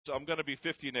So I'm going to be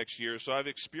 50 next year, so I've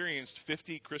experienced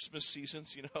 50 Christmas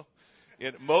seasons,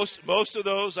 And most of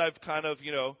those I've kind of,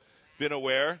 been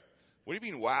aware. What do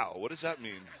you mean, wow? What does that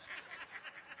mean?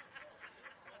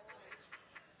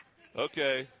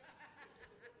 Okay.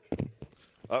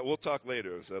 We'll talk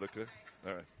later. Is that okay?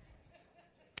 All right.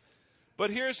 But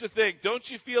here's the thing. Don't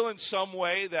you feel in some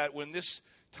way that when this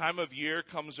time of year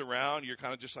comes around, you're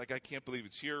kind of just like, I can't believe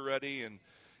it's here already?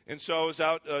 And so I was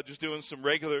out just doing some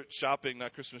regular shopping,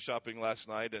 not Christmas shopping, last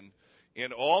night,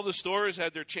 and all the stores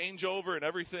had their changeover and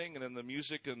everything, and then the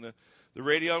music and the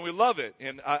radio, and we love it.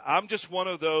 And I'm just one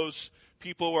of those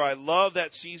people where I love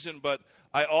that season, but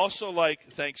I also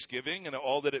like Thanksgiving and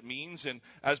all that it means. And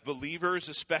as believers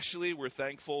especially, we're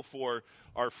thankful for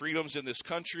our freedoms in this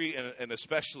country, and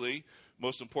especially,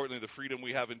 most importantly, the freedom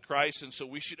we have in Christ. And so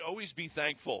we should always be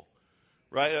thankful.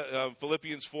 Right?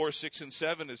 Philippians 4, 6, and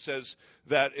 7, it says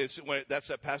that that's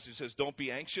that passage that says, don't be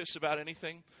anxious about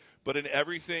anything, but in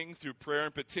everything through prayer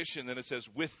and petition. Then it says,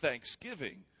 with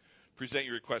thanksgiving, present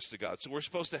your requests to God. So we're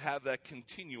supposed to have that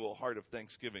continual heart of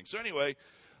thanksgiving. So anyway,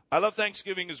 I love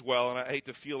Thanksgiving as well, and I hate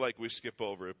to feel like we skip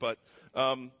over it. But,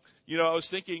 I was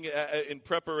thinking in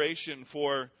preparation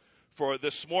for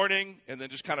this morning, and then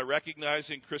just kind of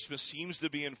recognizing Christmas seems to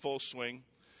be in full swing.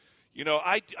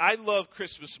 I love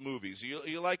Christmas movies.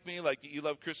 You like me? Like, you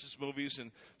love Christmas movies,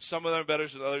 and some of them are better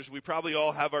than others. We probably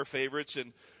all have our favorites,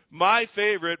 and my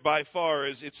favorite by far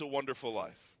is It's a Wonderful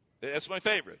Life. That's my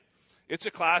favorite. It's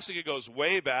a classic. It goes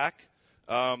way back,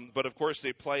 but of course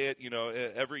they play it,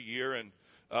 every year and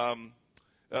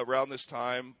around this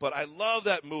time. But I love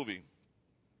that movie.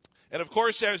 And of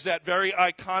course, there's that very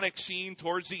iconic scene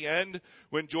towards the end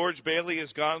when George Bailey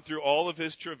has gone through all of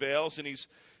his travails, and he's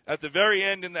at the very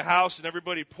end in the house, and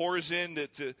everybody pours in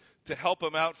to help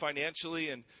him out financially,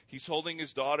 and he's holding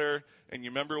his daughter, and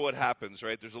you remember what happens,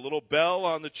 right? There's a little bell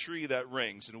on the tree that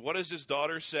rings, and what does his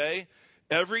daughter say?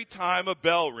 Every time a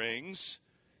bell rings,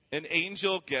 an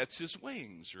angel gets his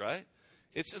wings, right?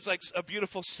 It's like a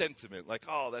beautiful sentiment, like,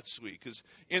 oh, that's sweet. Because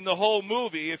in the whole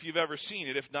movie, if you've ever seen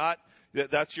it, if not,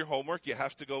 that's your homework. You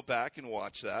have to go back and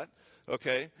watch that,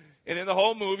 okay? And in the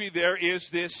whole movie, there is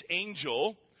this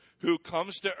angel who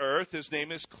comes to earth. His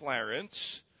name is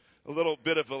Clarence, a little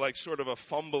bit of sort of a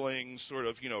fumbling, sort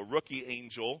of, rookie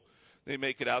angel, they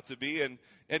make it out to be.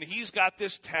 And he's got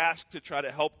this task to try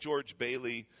to help George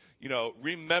Bailey,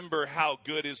 remember how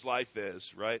good his life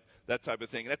is, right? That type of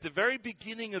thing. And at the very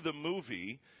beginning of the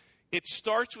movie, it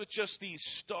starts with just these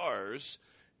stars,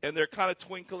 and they're kind of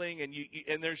twinkling,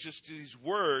 and there's just these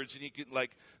words, and you can,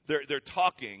 they're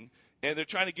talking, and they're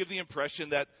trying to give the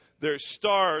impression that there's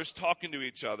stars talking to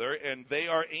each other, and they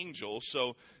are angels.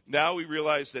 So now we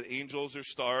realize that angels are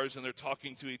stars, and they're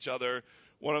talking to each other.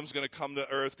 One of them's going to come to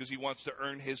earth because he wants to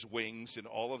earn his wings and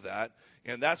all of that.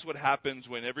 And that's what happens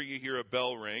whenever you hear a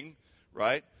bell ring,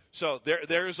 right? So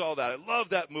there's all that. I love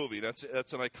that movie. That's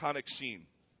an iconic scene.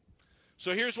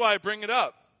 So here's why I bring it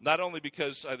up. Not only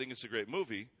because I think it's a great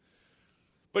movie,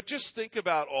 but just think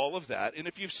about all of that. And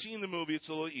if you've seen the movie, it's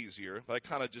a little easier. But I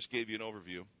kind of just gave you an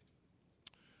overview.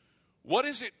 What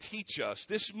does it teach us,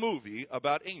 this movie,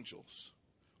 about angels?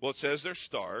 Well, it says they're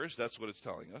stars. That's what it's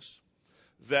telling us.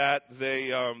 That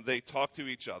they talk to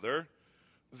each other.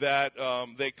 That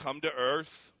they come to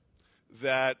earth.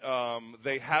 That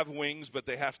they have wings, but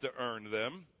they have to earn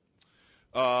them.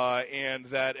 And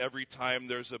that every time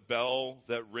there's a bell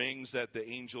that rings, that the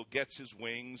angel gets his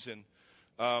wings. And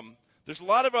there's a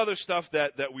lot of other stuff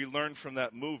that we learned from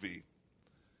that movie.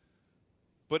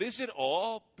 But is it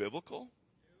all biblical?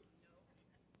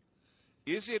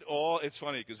 Is it all? It's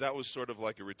funny because that was sort of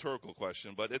like a rhetorical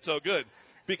question, but it's so good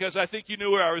because I think you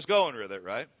knew where I was going with it,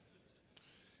 right?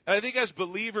 And I think as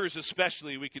believers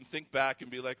especially, we can think back and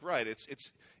be like, right,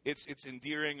 it's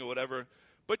endearing or whatever.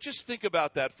 But just think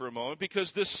about that for a moment,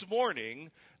 because this morning,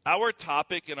 our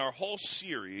topic in our whole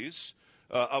series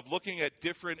of looking at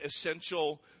different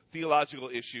essential theological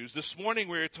issues, this morning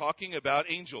we're talking about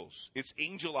angels. It's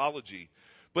angelology.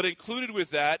 But included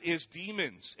with that is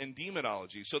demons and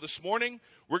demonology. So this morning,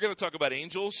 we're going to talk about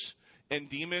angels and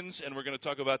demons, and we're going to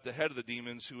talk about the head of the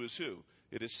demons, who is who?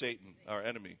 It is Satan, our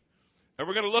enemy. And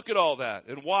we're going to look at all that.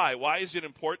 And why? Why is it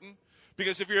important?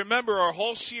 Because if you remember, our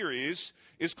whole series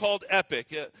is called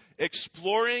EPIC,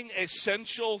 Exploring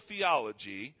Essential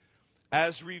Theology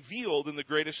as Revealed in the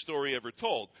Greatest Story Ever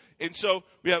Told. And so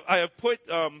I have put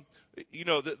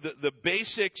the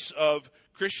basics of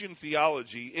Christian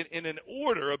theology in an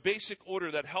order, a basic order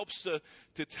that helps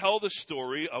to tell the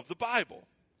story of the Bible.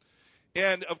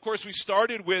 And, of course, we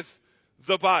started with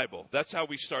the Bible. That's how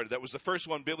we started. That was the first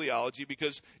one, bibliology,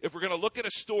 because if we're going to look at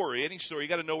a story, any story, you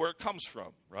got to know where it comes from,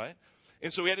 right?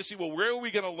 And so we had to see, well, where are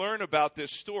we going to learn about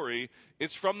this story?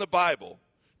 It's from the Bible.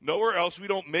 Nowhere else. We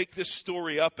don't make this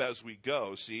story up as we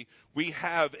go, see. We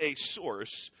have a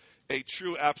source, a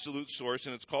true absolute source,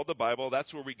 and it's called the Bible.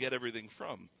 That's where we get everything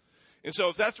from. And so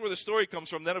if that's where the story comes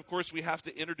from, then, of course, we have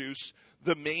to introduce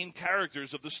the main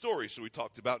characters of the story. So we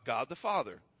talked about God the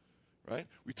Father, right?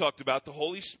 We talked about the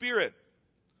Holy Spirit,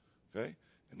 okay?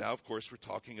 And now, of course, we're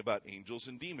talking about angels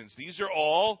and demons. These are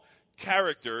all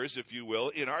characters, if you will,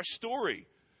 in our story.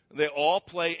 They all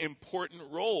play important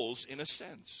roles in a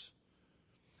sense.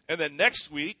 And then next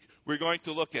week, we're going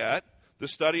to look at the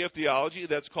study of theology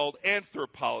that's called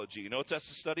anthropology. You know what that's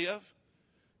the study of?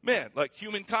 Man, like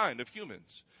humankind, of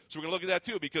humans. So we're going to look at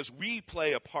that too, because we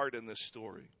play a part in this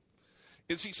story.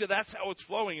 And see, so that's how it's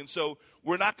flowing. And so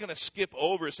we're not going to skip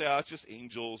over and say, oh, it's just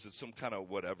angels. It's some kind of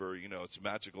whatever, it's a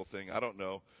magical thing. I don't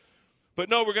know. But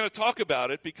no, we're going to talk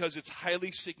about it because it's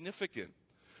highly significant.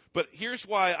 But here's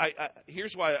why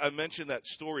I mentioned that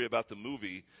story about the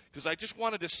movie, because I just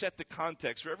wanted to set the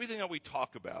context for everything that we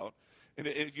talk about. And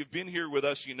if you've been here with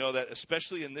us, you know that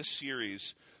especially in this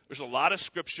series, there's a lot of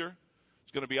scripture.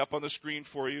 It's going to be up on the screen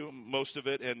for you, most of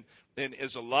it. And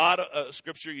there's a lot of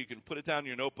scripture. You can put it down in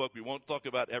your notebook. We won't talk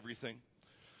about everything.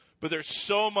 But there's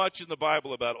so much in the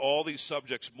Bible about all these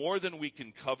subjects, more than we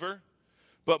can cover.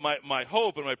 But my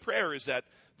hope and my prayer is that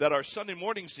our Sunday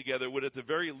mornings together would at the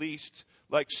very least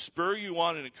spur you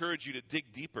on and encourage you to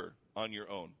dig deeper on your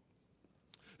own.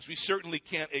 Because we certainly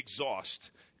can't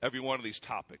exhaust every one of these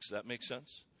topics. Does that make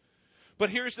sense? But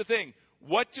here's the thing.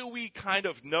 What do we kind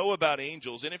of know about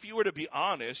angels? And if you were to be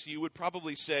honest, you would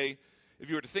probably say, if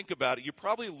you were to think about it, you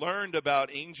probably learned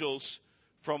about angels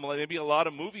from maybe a lot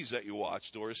of movies that you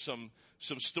watched or some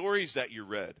stories that you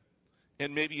read.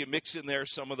 And maybe you mix in there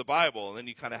some of the Bible, and then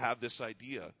you kind of have this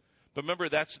idea. But remember,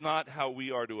 that's not how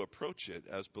we are to approach it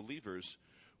as believers.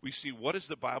 We see, what does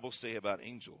the Bible say about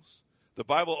angels? The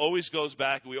Bible always goes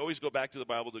back, we always go back to the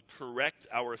Bible to correct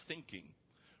our thinking,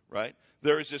 right?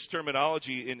 There is this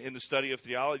terminology in the study of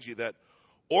theology that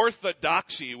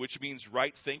orthodoxy, which means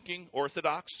right thinking,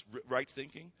 orthodox, right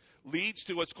thinking, leads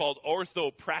to what's called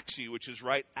orthopraxy, which is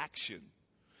right action.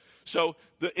 So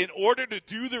in order to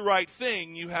do the right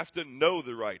thing, you have to know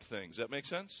the right things. Does that make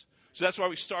sense? So that's why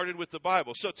we started with the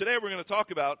Bible. So today we're going to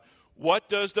talk about what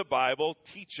does the Bible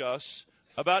teach us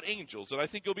about angels. And I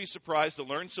think you'll be surprised to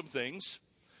learn some things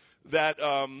that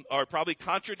are probably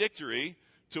contradictory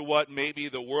to what maybe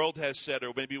the world has said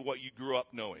or maybe what you grew up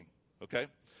knowing. Okay?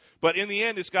 But in the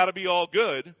end, it's got to be all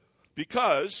good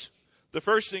because the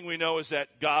first thing we know is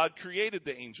that God created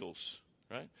the angels.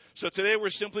 Right? So today we're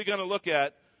simply going to look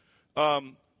at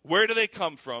where do they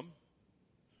come from?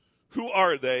 Who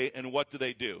are they, and what do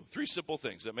they do? 3 simple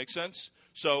things. That make sense?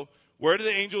 So, where do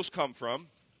the angels come from?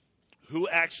 Who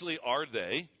actually are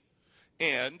they?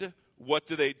 And what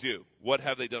do they do? What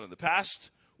have they done in the past?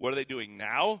 What are they doing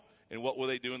now? And what will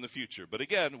they do in the future? But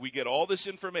again, we get all this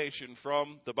information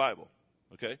from the Bible,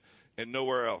 okay? And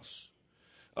nowhere else.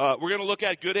 We're going to look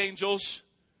at good angels,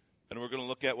 and we're going to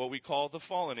look at what we call the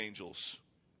fallen angels,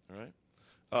 all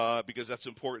right? Because that's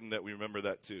important that we remember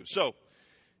that too. So,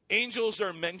 angels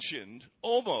are mentioned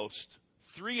almost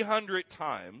 300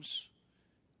 times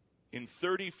in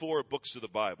 34 books of the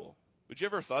Bible. Would you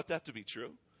ever thought that to be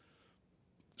true?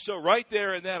 So right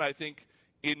there and then, I think,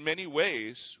 in many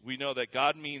ways, we know that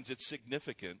God means it's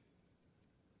significant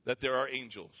that there are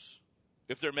angels.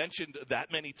 If they're mentioned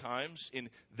that many times in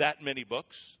that many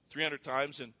books, 300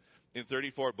 times in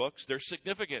 34 books, they're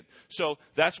significant. So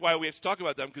that's why we have to talk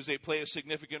about them, because they play a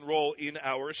significant role in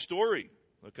our story.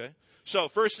 Okay? So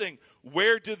first thing,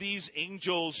 where do these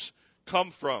angels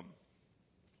come from?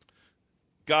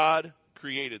 God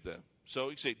created them. So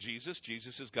you say Jesus.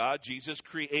 Jesus is God. Jesus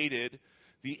created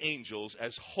the angels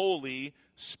as holy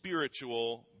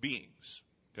spiritual beings.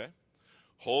 Okay?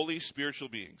 Holy spiritual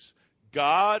beings.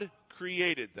 God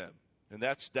created them. And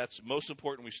that's most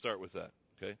important we start with that.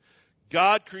 Okay?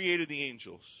 God created the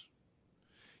angels.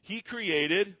 He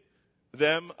created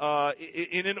them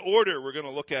in an order we're going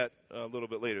to look at a little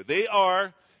bit later. They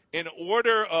are in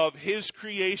order of his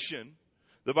creation.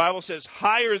 The Bible says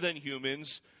higher than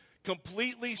humans,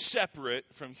 completely separate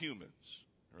from humans.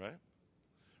 Right?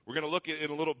 We're going to look in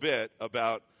a little bit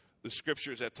about the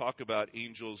scriptures that talk about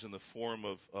angels in the form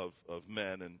of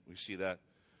men, and we see that.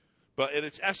 But in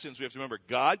its essence, we have to remember,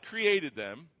 God created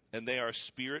them, and they are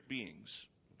spirit beings.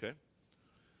 Okay?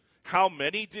 How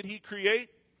many did he create?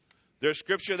 There's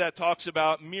scripture that talks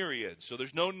about myriads, so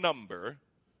there's no number.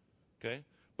 Okay?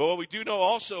 But what we do know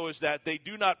also is that they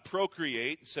do not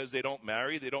procreate. It says they don't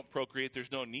marry, they don't procreate,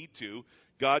 there's no need to.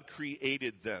 God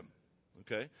created them.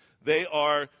 Okay? They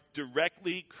are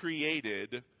directly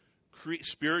created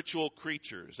spiritual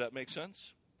creatures. Does that make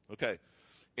sense? Okay.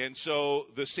 And so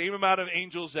the same amount of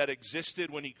angels that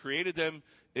existed when he created them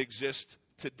exist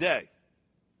today.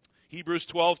 Hebrews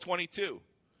 12:22.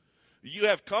 You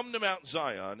have come to Mount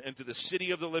Zion and to the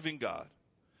city of the living God,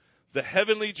 the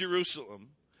heavenly Jerusalem,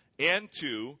 and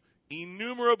to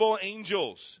innumerable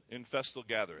angels in festal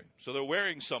gathering. So they're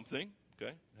wearing something,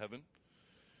 okay, heaven.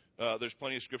 There's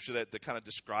plenty of scripture that kind of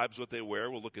describes what they wear.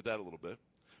 We'll look at that a little bit.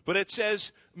 But it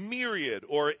says myriad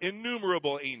or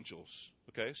innumerable angels.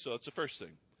 Okay, so that's the first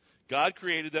thing. God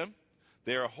created them.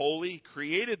 They are holy. He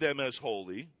created them as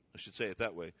holy. I should say it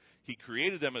that way. He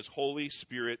created them as holy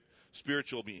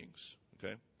spiritual beings.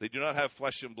 Okay, they do not have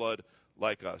flesh and blood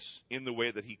like us in the way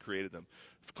that he created them.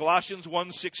 Colossians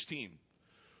 1:16.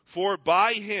 For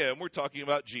by him, we're talking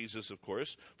about Jesus, of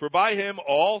course, for by him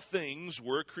all things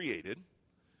were created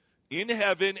in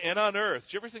heaven and on earth.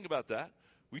 Did you ever think about that?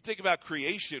 We think about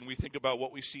creation, we think about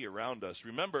what we see around us.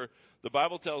 Remember, the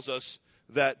Bible tells us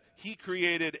that he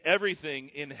created everything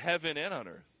in heaven and on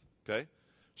earth. Okay?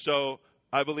 So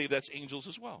I believe that's angels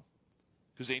as well,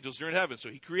 because angels are in heaven. So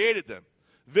he created them.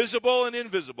 Visible and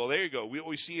invisible. There you go. What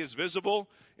we see is visible.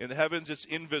 In the heavens, it's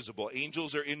invisible.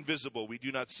 Angels are invisible. We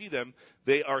do not see them.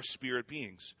 They are spirit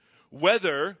beings.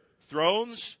 Whether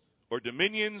thrones or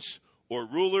dominions or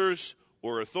rulers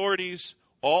or authorities,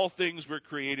 all things were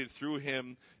created through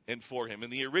him and for him. In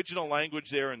the original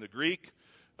language there in the Greek,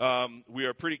 we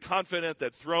are pretty confident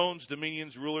that thrones,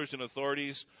 dominions, rulers, and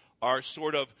authorities are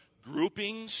sort of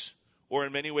groupings or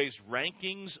in many ways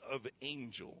rankings of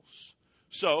angels.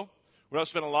 So, we're not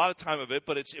spending a lot of time of it,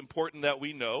 but it's important that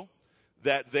we know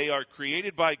that they are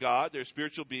created by God, they're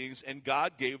spiritual beings, and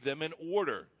God gave them an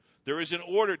order. There is an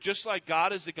order, just like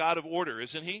God is the God of order,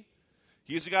 isn't he?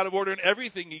 He is the God of order in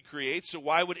everything he creates, so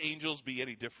why would angels be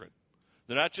any different?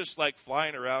 They're not just like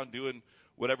flying around doing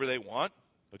whatever they want.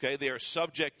 Okay, they are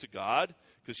subject to God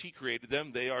because he created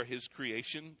them. They are his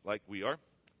creation like we are.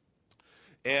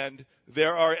 And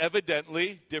there are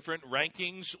evidently different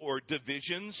rankings or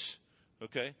divisions,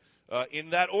 okay,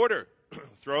 in that order.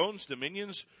 Thrones,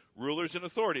 dominions, rulers, and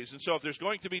authorities. And so if there's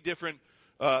going to be different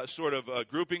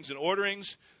groupings and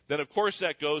orderings, then of course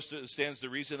that stands the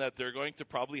reason that they're going to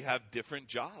probably have different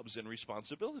jobs and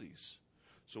responsibilities.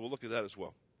 So we'll look at that as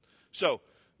well. So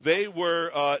they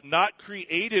were not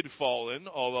created fallen,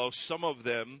 although some of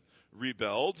them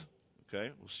rebelled.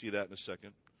 Okay, we'll see that in a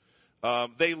second.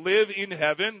 They live in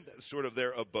heaven, sort of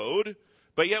their abode.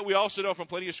 But yet we also know from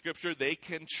plenty of scripture they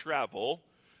can travel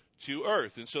to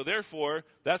earth. And so therefore,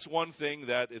 that's one thing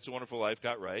that It's a Wonderful Life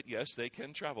got right. Yes, they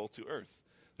can travel to earth.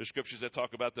 There's scriptures that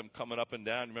talk about them coming up and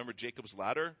down. Remember Jacob's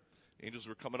ladder? Angels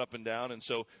were coming up and down. And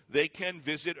so they can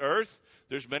visit earth.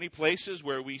 There's many places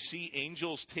where we see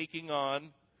angels taking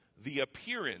on the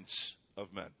appearance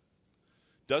of men.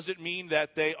 Doesn't mean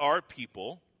that they are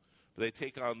people, but they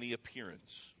take on the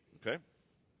appearance. Okay?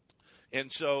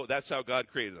 And so that's how God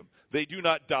created them. They do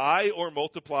not die or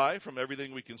multiply from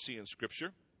everything we can see in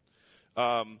Scripture.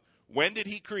 When did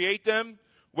he create them?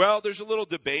 Well, there's a little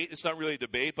debate. It's not really a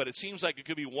debate, but it seems like it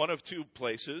could be one of two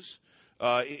places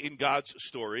in God's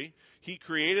story. He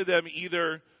created them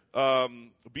either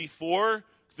before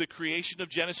the creation of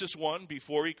Genesis 1,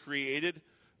 before he created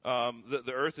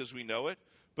the earth as we know it.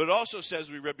 But it also says,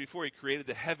 we read before, he created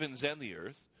the heavens and the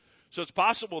earth. So it's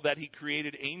possible that he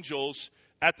created angels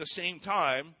at the same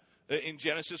time in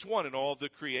Genesis 1 in all of the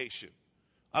creation.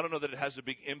 I don't know that it has a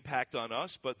big impact on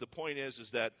us, but the point is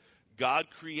that God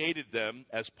created them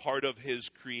as part of his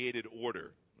created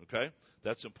order. Okay?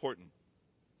 That's important.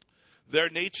 Their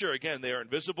nature, again, they are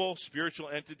invisible, spiritual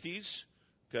entities.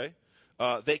 Okay?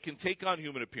 They can take on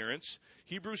human appearance.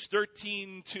 Hebrews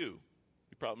 13:2.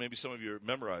 Maybe some of you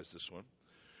memorized this one.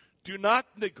 Do not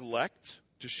neglect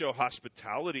to show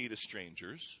hospitality to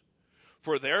strangers,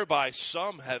 for thereby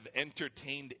some have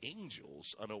entertained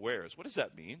angels unawares. What does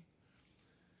that mean?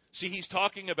 See, he's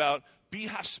talking about be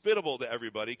hospitable to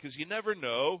everybody because you never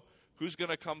know who's going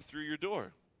to come through your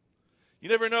door. You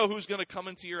never know who's going to come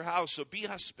into your house, so be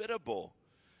hospitable.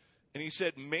 And he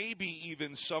said maybe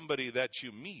even somebody that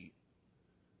you meet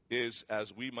is,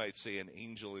 as we might say, an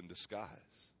angel in disguise.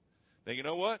 Now, you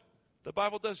know what? The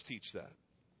Bible does teach that.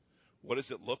 What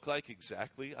does it look like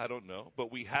exactly? I don't know.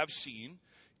 But we have seen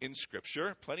in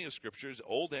Scripture, plenty of Scriptures,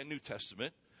 Old and New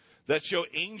Testament, that show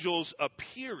angels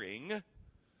appearing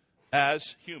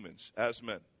as humans, as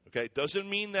men. Okay? Doesn't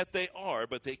mean that they are,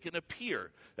 but they can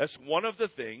appear. That's one of the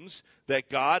things that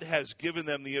God has given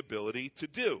them the ability to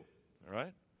do. All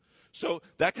right? So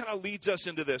that kind of leads us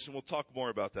into this, and we'll talk more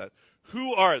about that.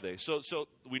 Who are they? So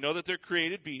we know that they're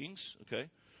created beings. Okay?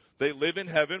 They live in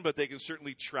heaven, but they can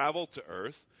certainly travel to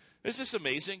earth. Isn't this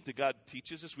amazing that God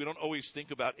teaches us? We don't always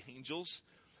think about angels,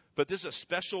 but this is a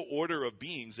special order of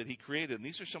beings that he created, and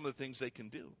these are some of the things they can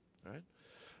do.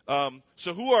 Right?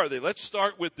 So who are they? Let's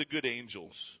start with the good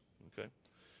angels. Okay,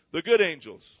 the good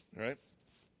angels. Right?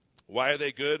 Why are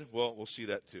they good? Well, we'll see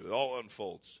that too. It all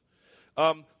unfolds.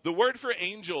 The word for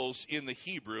angels in the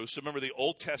Hebrew, so remember the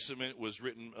Old Testament was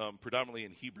written predominantly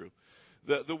in Hebrew.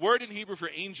 The word in Hebrew for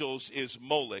angels is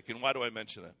molech. And why do I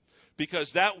mention that?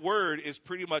 Because that word is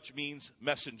pretty much means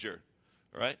messenger.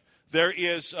 Right? There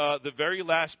is the very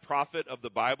last prophet of the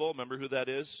Bible. Remember who that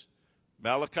is?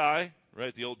 Malachi.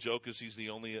 Right? The old joke is he's the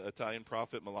only Italian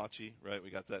prophet, Malachi. Right? We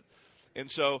got that. And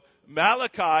so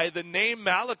Malachi, the name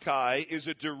Malachi is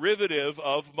a derivative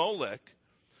of molech,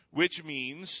 which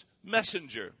means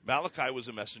messenger. Malachi was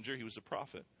a messenger. He was a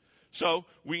prophet. So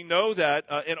we know that,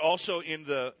 and also in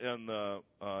the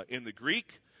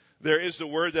Greek, there is the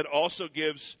word that also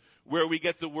gives where we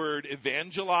get the word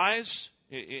evangelize.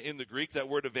 In the Greek, that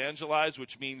word evangelize,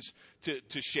 which means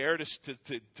to share,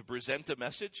 to present a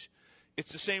message.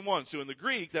 It's the same one. So in the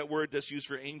Greek, that word that's used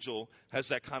for angel has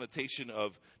that connotation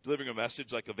of delivering a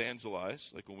message, like evangelize,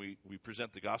 like when we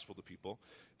present the gospel to people.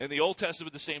 And the Old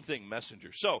Testament, the same thing,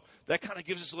 messenger. So that kind of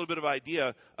gives us a little bit of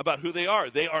idea about who they are.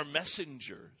 They are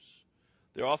messengers.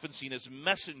 They're often seen as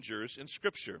messengers in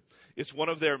Scripture. It's one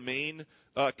of their main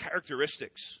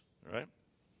characteristics, right?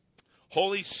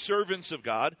 Holy servants of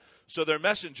God. So they're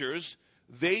messengers.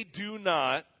 They do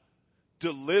not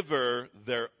deliver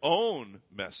their own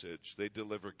message. They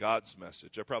deliver God's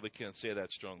message. I probably can't say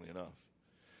that strongly enough.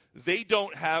 They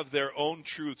don't have their own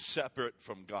truth separate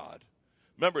from God.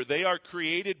 Remember, they are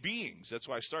created beings. That's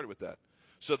why I started with that.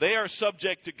 So they are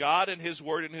subject to God and his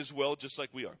word and his will, just like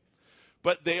we are.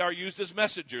 But they are used as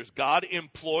messengers. God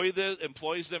employs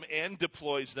them and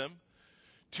deploys them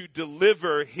to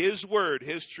deliver his word,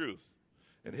 his truth,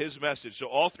 and his message. So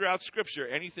all throughout Scripture,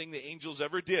 anything the angels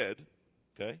ever did,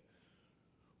 okay,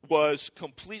 was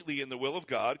completely in the will of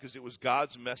God, because it was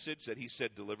God's message that he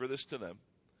said, deliver this to them.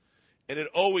 And it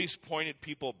always pointed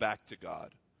people back to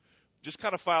God. Just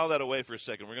kind of file that away for a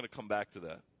second. We're going to come back to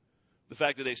that. The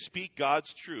fact that they speak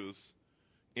God's truth,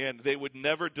 and they would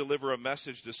never deliver a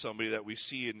message to somebody that we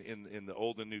see in the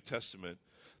Old and New Testament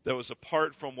that was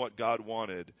apart from what God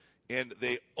wanted. And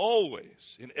they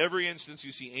always, in every instance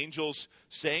you see angels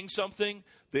saying something,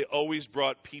 they always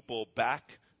brought people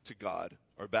back to God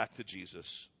or back to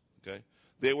Jesus. Okay?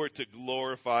 They were to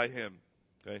glorify him.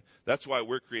 Okay? That's why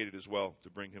we're created as well, to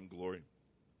bring him glory.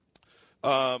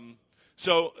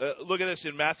 So look at this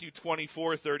in Matthew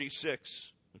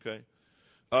 24:36.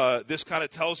 Okay? This kind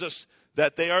of tells us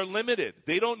that they are limited.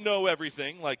 They don't know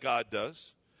everything like God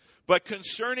does. But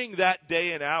concerning that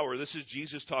day and hour, this is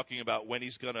Jesus talking about when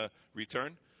he's going to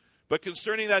return. But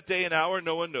concerning that day and hour,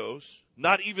 no one knows,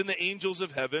 not even the angels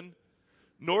of heaven,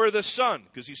 nor the Son,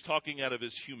 because he's talking out of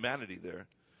his humanity there,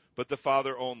 but the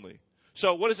Father only.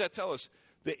 So what does that tell us?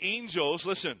 The angels,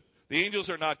 listen, the angels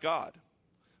are not God.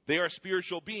 They are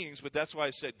spiritual beings, but that's why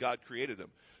I said God created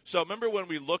them. So remember when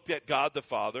we looked at God the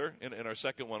Father in our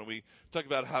second one, we talked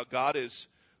about how God is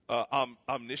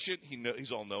omniscient.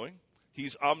 He's all-knowing.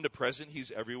 He's omnipresent.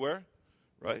 He's everywhere,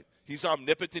 right? He's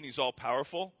omnipotent. He's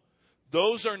all-powerful.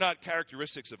 Those are not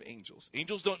characteristics of angels.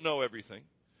 Angels don't know everything.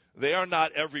 They are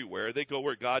not everywhere. They go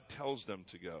where God tells them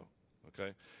to go,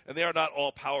 okay? And they are not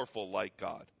all-powerful like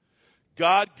God.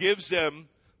 God gives them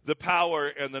the power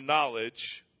and the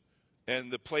knowledge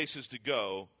and the places to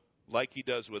go like he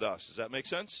does with us. Does that make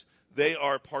sense? They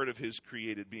are part of his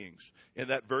created beings. And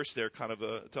that verse there kind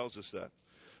of tells us that.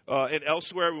 And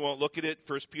elsewhere, we won't look at it,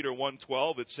 1 Peter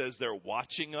 1:12, it says they're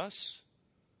watching us.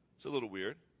 It's a little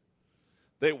weird.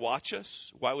 They watch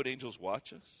us. Why would angels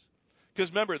watch us? Because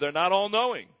remember, they're not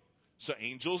all-knowing. So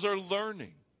angels are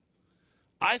learning.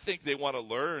 I think they want to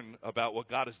learn about what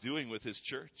God is doing with his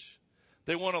church.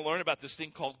 They want to learn about this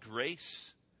thing called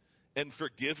grace and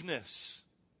forgiveness,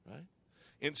 right?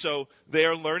 And so they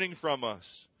are learning from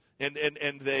us, and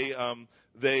they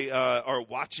are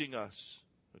watching us,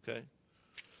 okay?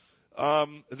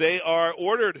 They are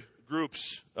ordered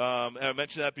groups. I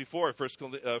mentioned that before.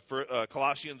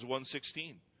 Colossians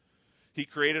 1:16. He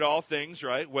created all things,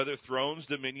 right? Whether thrones,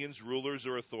 dominions, rulers,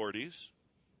 or authorities.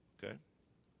 Okay.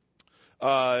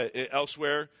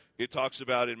 Elsewhere, it talks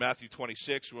about in Matthew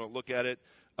 26. We won't look at it.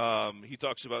 He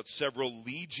talks about several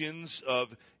legions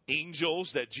of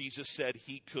angels that Jesus said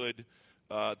he could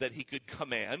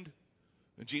command.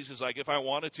 And Jesus is like, if I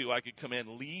wanted to, I could command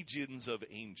legions of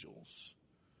angels.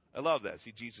 I love that.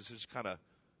 See, Jesus is kind of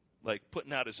like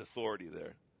putting out his authority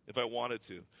there, if I wanted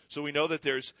to. So we know that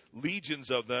there's legions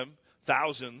of them,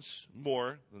 thousands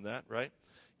more than that, right?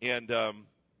 And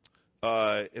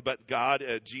but God,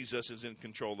 Jesus, is in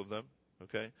control of them.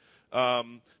 Okay,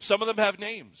 some of them have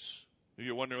names.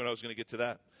 You're wondering when I was going to get to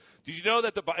that. Did you know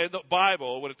that in the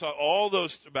Bible, when it talks all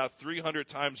those about 300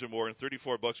 times or more in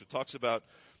 34 books, it talks about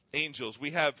angels.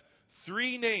 We have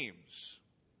 3 names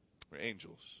for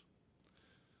angels.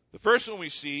 The first one we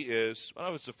see is, I don't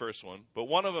know if it's the first one, but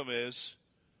one of them is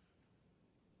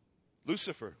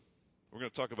Lucifer. We're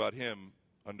going to talk about him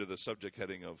under the subject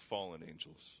heading of fallen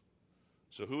angels.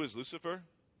 So who is Lucifer?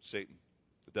 Satan,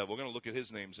 the devil. We're going to look at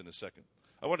his names in a second.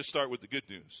 I want to start with the good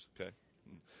news, okay?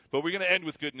 But we're going to end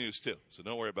with good news too, so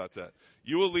don't worry about that.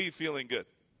 You will leave feeling good.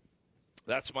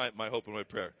 That's my hope and my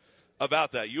prayer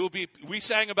about that. We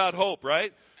sang about hope,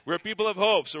 right? We're people of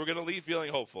hope, so we're going to leave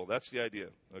feeling hopeful. That's the idea,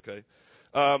 okay?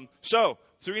 So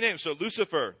 3 names. So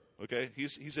Lucifer, okay,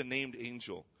 he's a named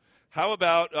angel. How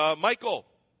about Michael?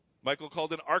 Michael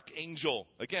called an archangel.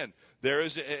 Again, there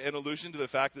is an allusion to the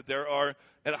fact that there are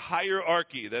a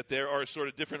hierarchy, that there are sort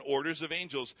of different orders of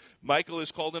angels. Michael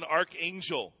is called an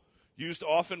archangel, used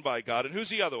often by God. And who's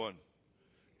the other one?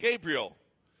 Gabriel.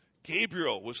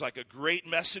 Gabriel was like a great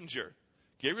messenger.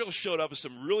 Gabriel showed up at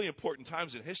some really important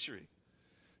times in history.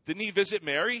 Didn't he visit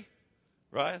Mary?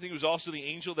 Right? I think it was also the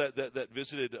angel that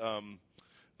visited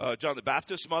John the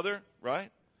Baptist's mother, right?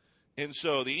 And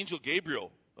so the angel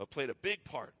Gabriel played a big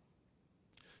part.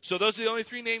 So those are the only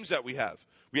 3 names that we have.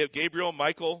 We have Gabriel,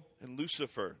 Michael, and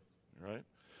Lucifer,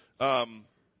 right?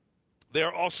 They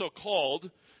are also called,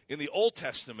 in the Old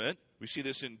Testament, we see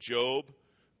this in Job,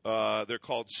 they're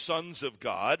called sons of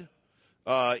God.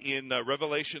 In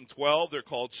Revelation 12, they're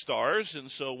called stars.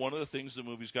 And so one of the things the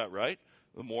movie's got right,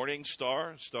 the morning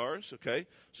stars, okay?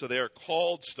 So they are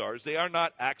called stars. They are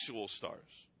not actual stars.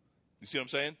 You see what I'm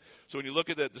saying? So when you look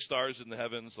at the stars in the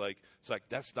heavens, it's like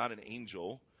that's not an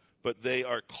angel, but they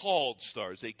are called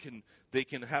stars. They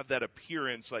can have that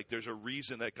appearance, like there's a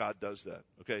reason that God does that,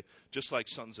 okay? Just like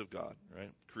sons of God,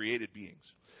 right? Created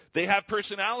beings. They have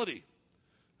personality,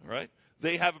 all right?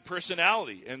 They have a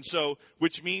personality. And so,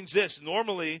 which means this.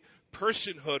 Normally,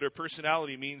 personhood or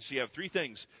personality means you have 3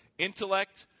 things: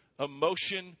 intellect,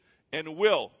 emotion, and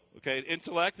will. Okay,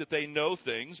 intellect, that they know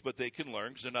things, but they can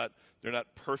learn because they're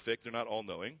not perfect. They're not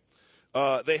all-knowing.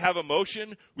 They have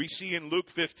emotion. We see in Luke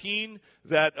 15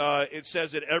 that it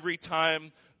says that every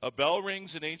time a bell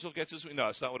rings, an angel gets his wings. No,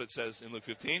 it's not what it says in Luke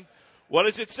 15. What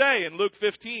does it say in Luke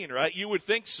 15, right? You would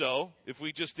think so if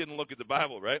we just didn't look at the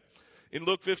Bible, right? In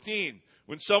Luke 15,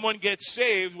 when someone gets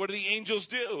saved, what do the angels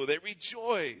do? They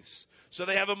rejoice. So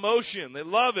they have emotion. They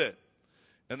love it.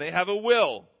 And they have a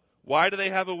will. Why do they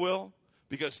have a will?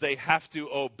 Because they have to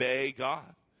obey God.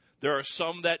 There are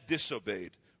some that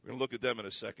disobeyed. We're going to look at them in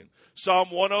a second. Psalm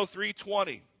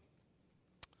 103:20.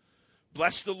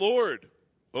 Bless the Lord,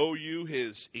 O you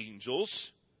his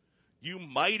angels, you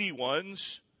mighty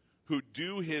ones who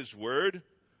do his word,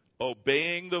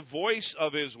 obeying the voice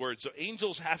of his word. So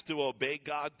angels have to obey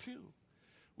God too,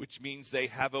 which means they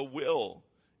have a will,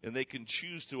 and they can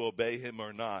choose to obey him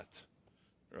or not.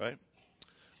 Right?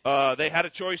 They had a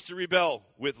choice to rebel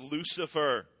with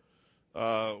Lucifer.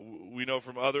 We know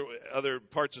from other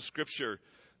parts of Scripture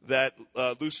that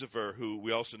Lucifer, who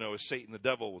we also know as Satan the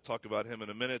devil, we'll talk about him in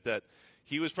a minute, that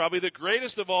he was probably the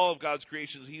greatest of all of God's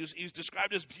creations. He's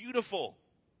described as beautiful.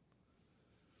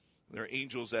 There are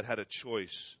angels that had a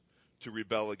choice to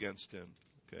rebel against him.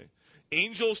 Okay,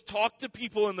 angels talk to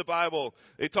people in the Bible.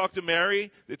 They talk to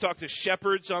Mary. They talk to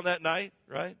shepherds on that night,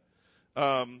 right?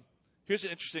 Here's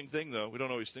an interesting thing, though. We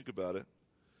don't always think about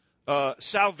it.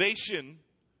 Salvation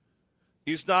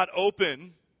is not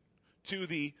open to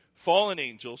the fallen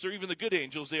angels or even the good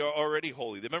angels. They are already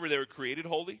holy. Remember, they were created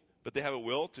holy, but they have a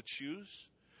will to choose.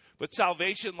 But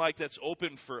salvation, like that's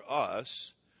open for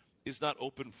us, is not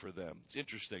open for them. It's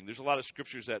interesting. There's a lot of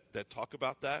scriptures that talk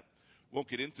about that. Won't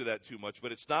get into that too much,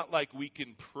 but it's not like we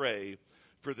can pray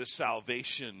for the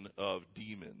salvation of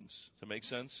demons. Does that make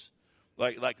sense?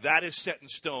 Like that is set in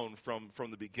stone from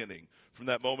the beginning, from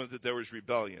that moment that there was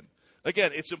rebellion.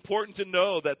 Again, it's important to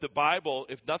know that the Bible,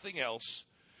 if nothing else,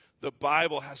 the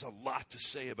Bible has a lot to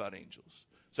say about angels.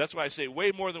 So that's why I say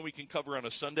way more than we can cover on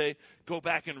a Sunday. Go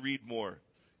back and read more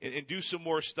and do some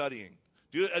more studying.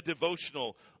 Do a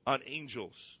devotional on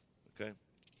angels. Okay,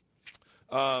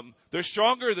 they're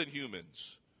stronger than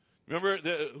humans. Remember,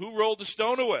 who rolled the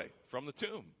stone away from the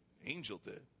tomb? Angel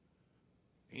did.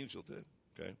 Angel did.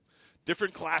 Okay.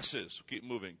 Different classes. Keep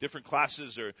moving. Different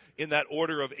classes are in that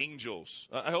order of angels.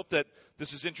 I hope that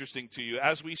this is interesting to you.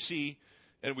 As we see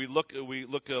and we look a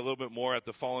little bit more at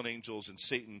the fallen angels and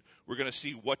Satan, we're going to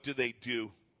see what do they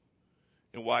do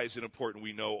and why is it important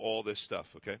we know all this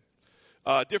stuff, okay?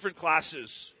 Different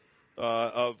classes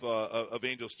of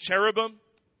angels. Cherubim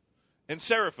and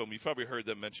seraphim. You've probably heard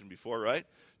them mentioned before, right?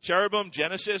 Cherubim,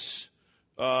 Genesis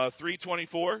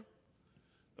 3:24.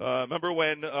 Remember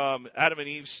when Adam and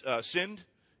Eve sinned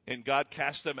and God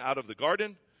cast them out of the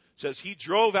garden? It says he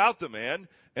drove out the man,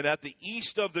 and at the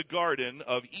east of the Garden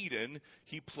of Eden,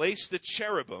 he placed the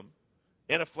cherubim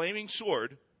and a flaming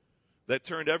sword that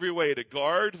turned every way to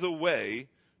guard the way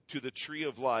to the tree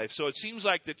of life. So it seems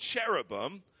like the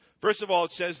cherubim, first of all,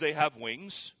 it says they have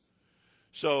wings.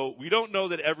 So we don't know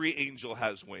that every angel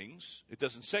has wings. It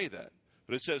doesn't say that.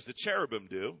 But it says the cherubim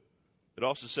do. It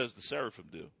also says the seraphim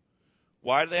do.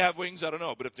 Why do they have wings? I don't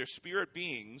know. But if they're spirit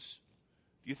beings,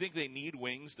 do you think they need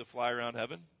wings to fly around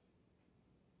heaven?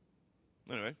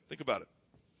 Anyway, think about it.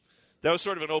 That was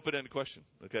sort of an open-ended question,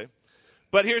 okay?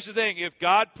 But here's the thing. If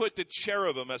God put the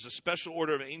cherubim as a special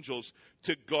order of angels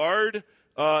to guard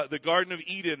the Garden of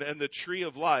Eden and the tree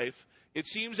of life, it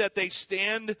seems that they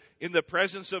stand in the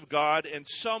presence of God and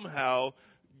somehow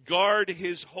guard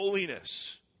his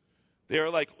holiness.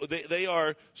 They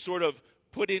are sort of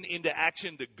put into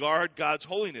action to guard God's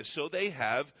holiness. So they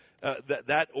have,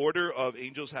 that order of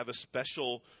angels have a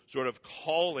special sort of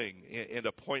calling and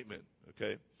appointment.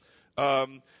 Okay.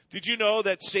 Did you know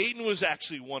that Satan was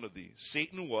actually one of these?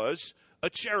 Satan was a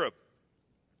cherub.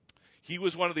 He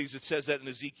was one of these. It says that in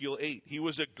Ezekiel 8. He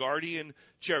was a guardian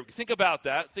cherub. Think about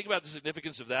that. Think about the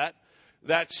significance of that.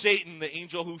 That Satan, the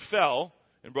angel who fell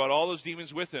and brought all those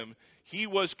demons with him, he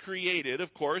was created,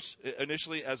 of course,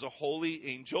 initially as a holy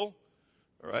angel.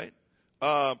 All right.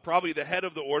 Probably the head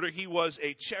of the order. He was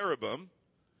a cherubim,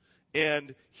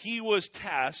 and he was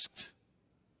tasked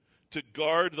to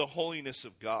guard the holiness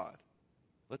of God.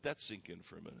 Let that sink in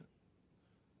for a minute.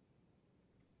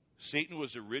 Satan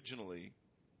was originally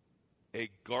a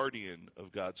guardian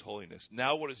of God's holiness.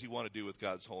 Now what does he want to do with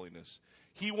God's holiness?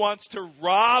 He wants to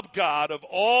rob God of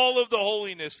all of the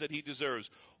holiness that he deserves,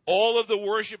 all of the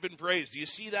worship and praise. Do you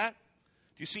see that?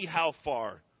 Do you see how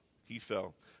far he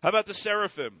fell? How about the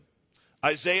seraphim?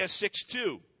 Isaiah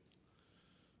 6:2.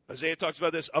 Isaiah talks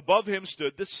about this. Above him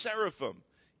stood the seraphim.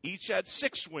 Each had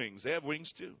 6 wings. They have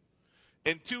wings too.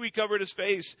 And 2 he covered his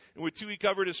face, and with 2 he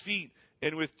covered his feet,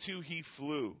 and with 2 he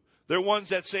flew. They're ones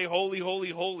that say, holy,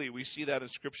 holy, holy. We see that in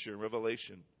Scripture, in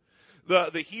Revelation.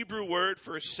 The Hebrew word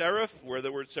for seraph, where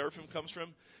the word seraphim comes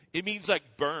from, it means like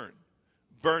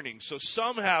burning. So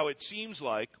somehow it seems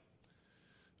like,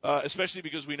 especially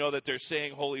because we know that they're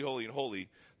saying holy, holy, and holy,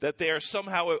 that they are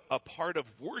somehow a part of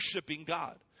worshiping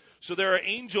God. So there are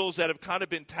angels that have kind of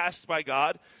been tasked by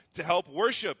God to help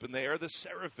worship, and they are the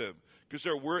seraphim, because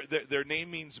their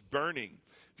name means burning.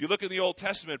 If you look in the Old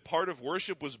Testament, part of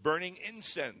worship was burning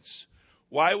incense.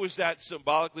 Why was that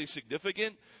symbolically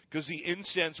significant? Because the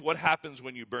incense, what happens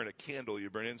when you burn a candle, you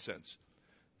burn incense?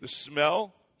 The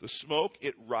smell, the smoke,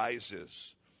 it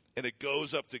rises, and it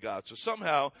goes up to God. So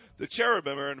somehow the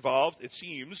cherubim are involved, it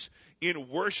seems, in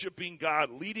worshiping God,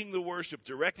 leading the worship,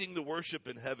 directing the worship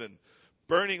in heaven,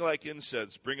 burning like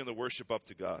incense, bringing the worship up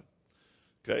to God.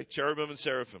 Okay, cherubim and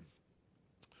seraphim.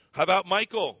 How about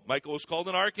Michael? Michael was called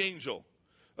an archangel.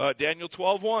 Daniel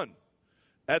 12:1.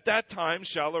 At that time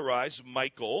shall arise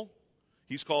Michael.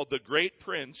 He's called the great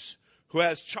prince who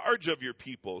has charge of your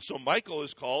people. So Michael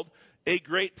is called a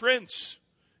great prince.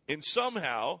 And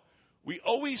somehow we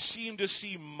always seem to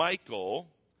see Michael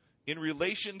in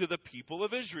relation to the people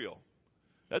of Israel.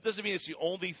 That doesn't mean it's the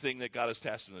only thing that God has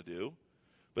tasked him to do,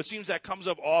 but it seems that comes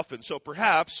up often. So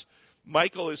perhaps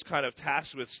Michael is kind of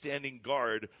tasked with standing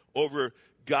guard over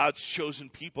God's chosen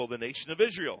people, the nation of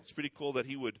Israel. It's pretty cool that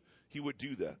he would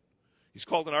do that. He's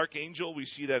called an archangel. We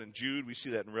see that in Jude. We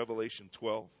see that in Revelation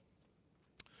 12.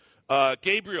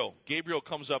 Gabriel. Gabriel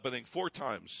comes up, I think, 4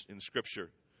 times in Scripture.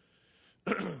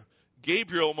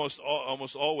 Gabriel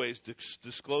almost always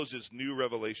discloses new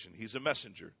revelation. He's a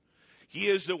messenger. He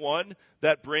is the one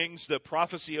that brings the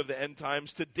prophecy of the end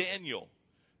times to Daniel.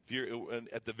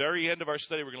 At the very end of our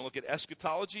study, we're going to look at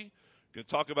eschatology. We're going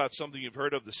to talk about something you've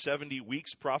heard of, the 70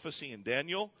 weeks prophecy in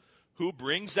Daniel. Who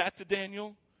brings that to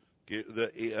Daniel?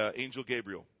 The angel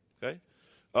Gabriel. Okay.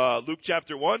 Luke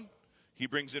chapter 1, he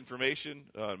brings information,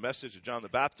 a message of John the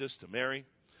Baptist to Mary.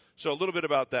 So a little bit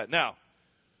about that. Now,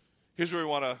 here's where we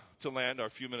want to land our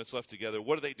few minutes left together.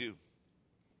 What do?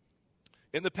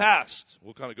 In the past,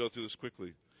 we'll kind of go through this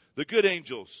quickly. The good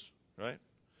angels, right?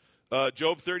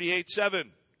 Job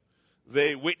 38:7.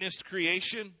 They witnessed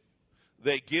creation.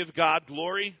 They give God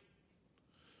glory.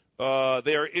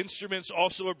 They are instruments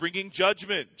also of bringing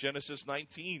judgment. Genesis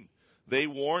 19. They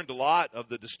warned Lot of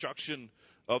the destruction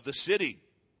of the city.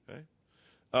 Okay?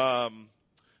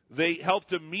 They helped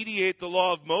to mediate the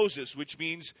law of Moses, which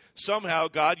means somehow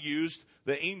God used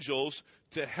the angels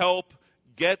to help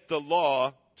get the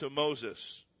law to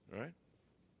Moses. Right?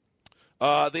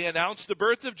 They announced the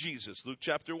birth of Jesus, Luke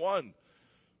chapter 1.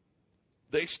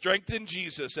 They strengthened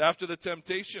Jesus after the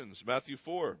temptations, Matthew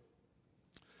 4.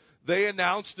 They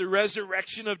announced the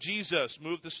resurrection of Jesus,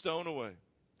 moved the stone away.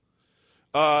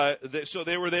 So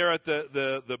they were there at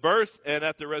the birth and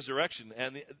at the resurrection,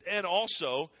 and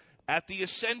also at the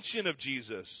ascension of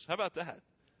Jesus. How about that?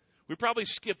 We probably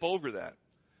skip over that.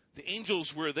 The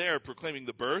angels were there proclaiming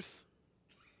the birth,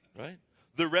 right?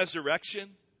 The resurrection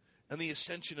and the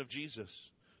ascension of Jesus.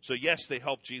 So yes, they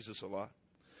helped Jesus a lot.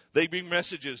 They bring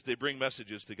messages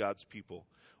to God's people.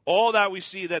 All that we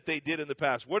see that they did in the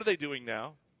past. What are they doing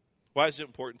now? Why is it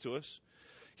important to us?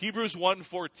 Hebrews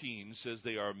 1:14 says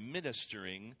they are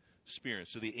ministering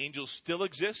spirits. So the angels still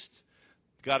exist.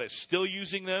 God is still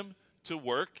using them to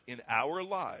work in our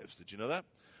lives. Did you know that?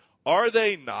 Are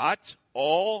they not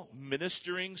all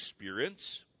ministering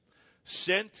spirits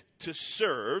sent to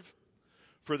serve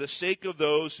for the sake of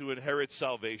those who inherit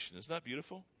salvation? Isn't that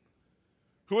beautiful?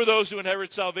 Who are those who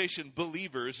inherit salvation?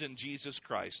 Believers in Jesus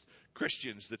Christ.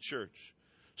 Christians, the church.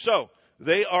 So,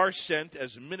 they are sent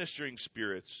as ministering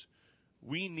spirits.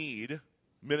 We need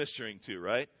ministering to,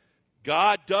 right?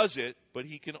 God does it, but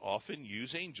he can often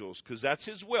use angels because that's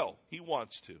his will. He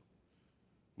wants to.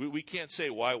 We can't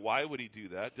say why. Why would he do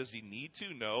that? Does he need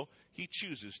to? No, he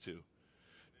chooses to.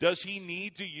 Does he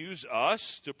need to use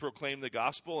us to proclaim the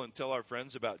gospel and tell our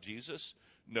friends about Jesus?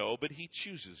 No, but he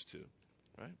chooses to,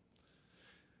 right?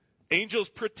 Angels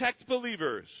protect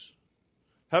believers.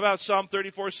 How about Psalm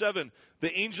 34:7?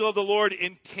 The angel of the Lord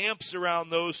encamps around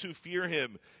those who fear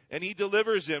him, and he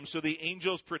delivers them. So the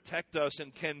angels protect us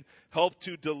and can help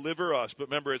to deliver us. But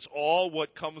remember, it's all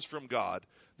what comes from God.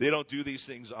 They don't do these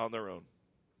things on their own.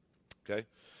 Okay?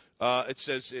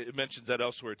 It mentions that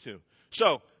elsewhere too.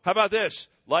 So, how about this?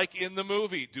 Like in the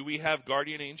movie, do we have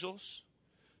guardian angels?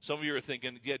 Some of you are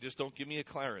thinking, yeah, just don't give me a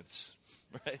Clarence,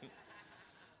 right?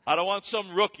 I don't want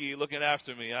some rookie looking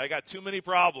after me. I got too many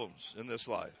problems in this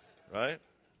life, right?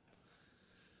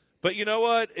 But you know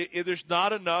what? There's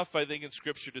not enough, I think, in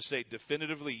Scripture to say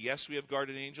definitively, yes, we have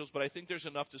guardian angels, but I think there's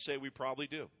enough to say we probably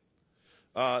do.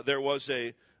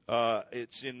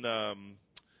 It's in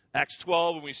Acts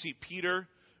 12 when we see Peter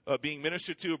being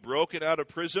ministered to, broken out of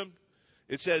prison.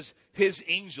 It says his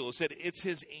angel. It said it's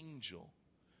his angel.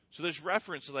 So there's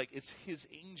reference to like it's his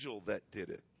angel that did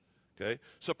it. Okay?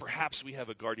 So perhaps we have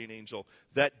a guardian angel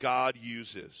that God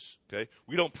uses. Okay?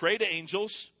 We don't pray to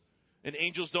angels, and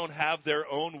angels don't have their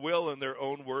own will and their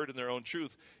own word and their own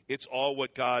truth. It's all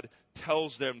what God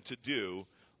tells them to do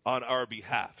on our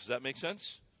behalf. Does that make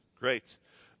sense? Great.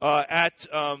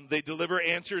 They deliver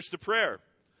answers to prayer.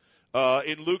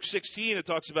 In Luke 16, it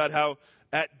talks about how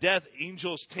at death,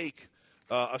 angels take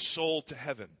a soul to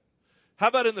heaven. How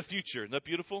about in the future? Isn't that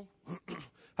beautiful?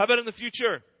 How about in the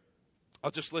future? I'll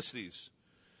just list these.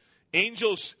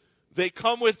 Angels, they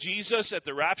come with Jesus at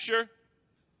the rapture.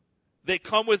 They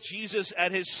come with Jesus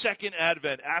at his second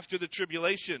advent after the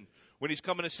tribulation when he's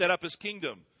coming to set up his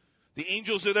kingdom. The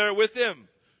angels are there with him.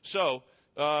 So,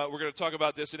 we're going to talk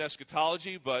about this in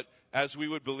eschatology, but as we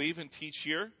would believe and teach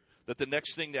here, that the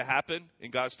next thing to happen in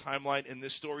God's timeline in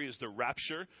this story is the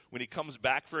rapture. When he comes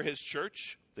back for his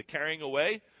church, the carrying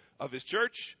away of his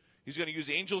church, he's going to use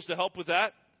angels to help with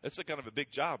that. That's kind of a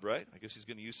big job, right? I guess he's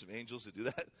going to use some angels to do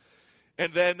that.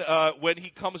 And then when he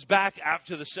comes back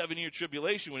after the 7-year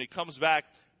tribulation, when he comes back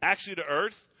actually to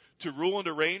earth to rule and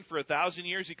to reign for 1,000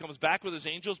 years, he comes back with his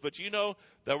angels. But you know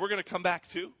that we're going to come back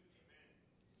too?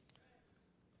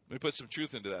 Let me put some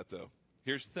truth into that, though.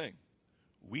 Here's the thing.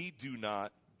 We do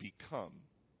not become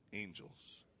angels.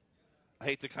 I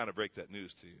hate to kind of break that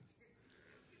news to you.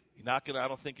 I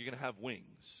don't think you're going to have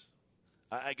wings.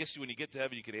 I guess when you get to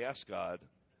heaven, you could ask God,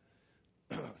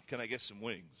 can I get some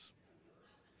wings?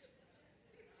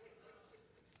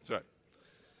 That's right.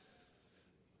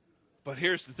 But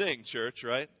here's the thing, church,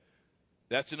 right?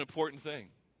 That's an important thing.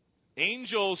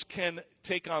 Angels can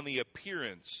take on the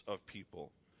appearance of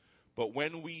people. But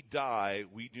when we die,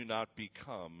 we do not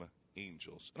become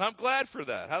angels. And I'm glad for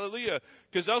that. Hallelujah.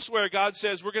 Because elsewhere, God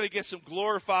says we're going to get some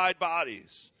glorified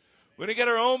bodies. We're going to get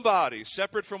our own bodies,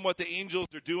 separate from what the angels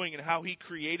are doing and how he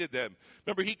created them.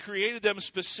 Remember, he created them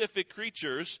specific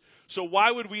creatures, so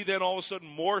why would we then all of a sudden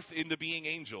morph into being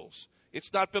angels?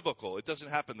 It's not biblical. It doesn't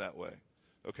happen that way.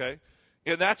 Okay?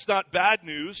 And that's not bad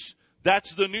news.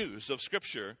 That's the news of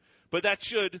Scripture. But that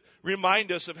should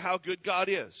remind us of how good God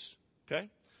is. Okay?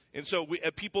 And so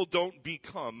people don't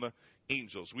become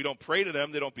angels. We don't pray to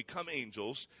them. They don't become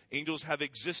angels. Angels have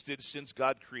existed since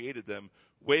God created them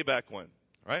way back when.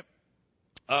 Right?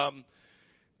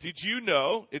 Did you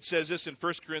know, it says this in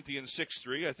 1 Corinthians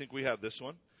 6:3, I think we have this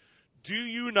one. Do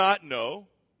you not know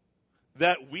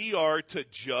that we are to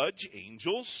judge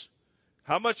angels,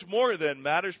 how much more then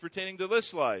matters pertaining to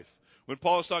this life? When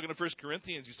Paul is talking to 1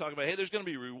 Corinthians, he's talking about, hey, there's going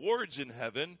to be rewards in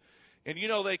heaven. And,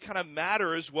 they kind of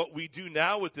matter as what we do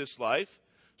now with this life.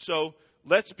 So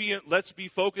let's be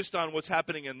focused on what's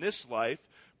happening in this life.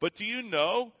 But do you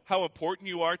know how important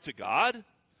you are to God?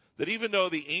 That even though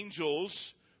the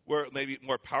angels were maybe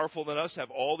more powerful than us,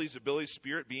 have all these abilities,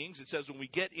 spirit beings, it says when we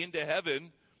get into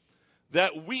heaven,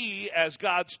 that we as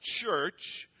God's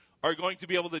church are going to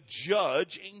be able to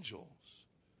judge angels.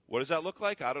 What does that look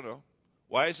like? I don't know.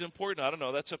 Why is it important? I don't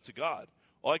know. That's up to God.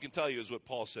 All I can tell you is what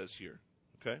Paul says here.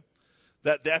 Okay?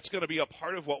 That's going to be a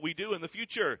part of what we do in the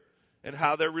future and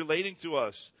how they're relating to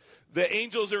us. The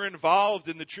angels are involved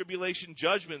in the tribulation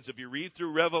judgments. If you read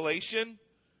through Revelation,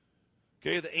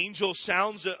 okay, the angel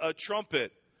sounds a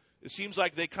trumpet. It seems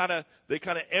like they kind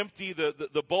of empty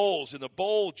the bowls in the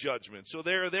bowl judgment. So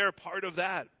they're part of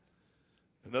that.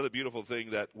 Another beautiful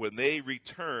thing, that when they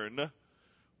return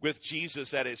with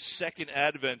Jesus at his second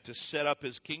advent to set up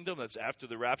his kingdom, that's after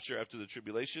the rapture, after the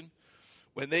tribulation,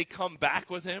 when they come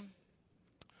back with him,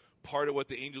 part of what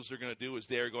the angels are going to do is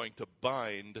they are going to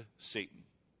bind Satan.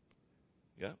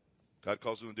 Yeah, God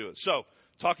calls them to do it. So,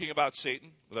 talking about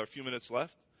Satan, with our few minutes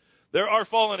left, there are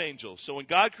fallen angels. So when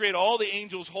God created all the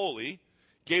angels holy,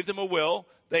 gave them a will,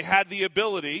 they had the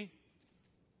ability,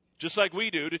 just like we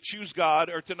do, to choose God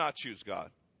or to not choose God.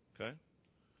 Okay?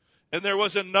 And there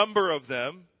was a number of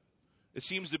them, it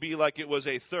seems to be like it was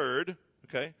a third,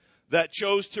 okay, that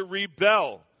chose to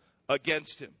rebel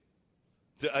against him,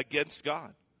 against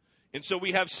God. And so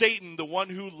we have Satan, the one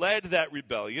who led that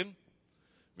rebellion.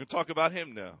 We're going to talk about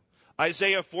him now.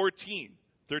 Isaiah 14,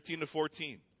 13 to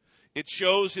 14. It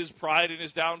shows his pride and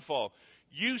his downfall.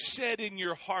 You said in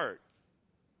your heart,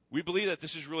 we believe that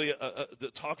this is really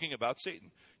talking about Satan.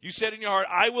 You said in your heart,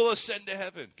 I will ascend to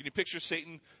heaven. Can you picture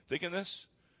Satan thinking this?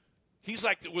 He's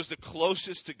was the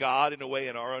closest to God in a way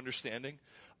in our understanding.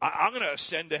 I'm going to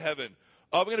ascend to heaven.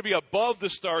 I'm going to be above the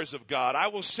stars of God. I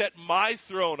will set my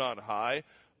throne on high.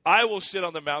 I will sit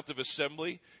on the Mount of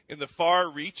Assembly in the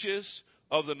far reaches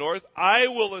of the north. I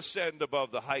will ascend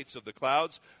above the heights of the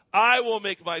clouds. I will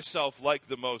make myself like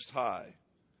the Most High.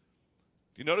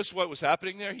 Do you notice what was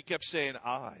happening there? He kept saying,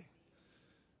 I.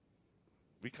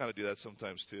 We kind of do that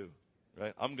sometimes too,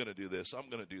 right? I'm going to do this. I'm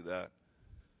going to do that.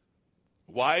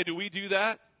 Why do we do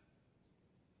that?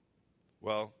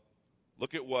 Well,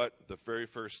 look at what the very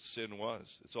first sin was.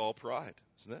 It's all pride,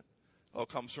 isn't it? It all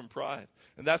comes from pride.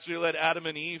 And that's what led Adam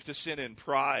and Eve to sin in,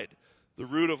 pride. The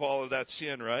root of all of that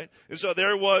sin, right? And so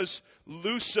there was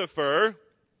Lucifer.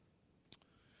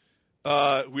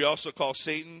 We also call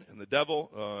Satan and the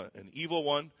devil an evil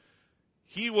one.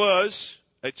 He was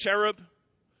a cherub,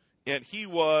 and he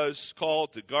was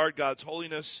called to guard God's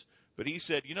holiness. But he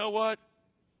said, you know what?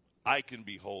 I can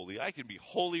be holy. I can be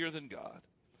holier than God.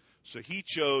 So he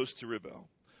chose to rebel.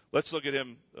 Let's look at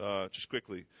him just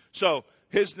quickly. So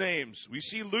his names, we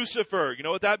see Lucifer. You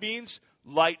know what that means?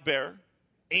 Light bearer,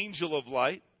 angel of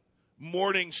light,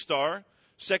 morning star.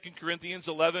 2 Corinthians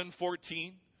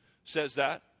 11:14 says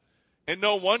that. And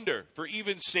no wonder, for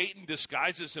even Satan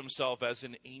disguises himself as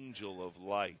an angel of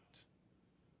light.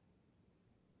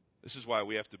 This is why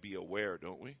we have to be aware,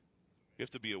 don't we? We have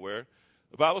to be aware.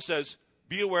 The Bible says,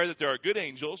 be aware that there are good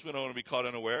angels. We don't want to be caught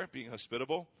unaware, being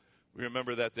hospitable. We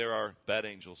remember that there are bad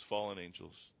angels, fallen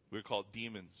angels. We're called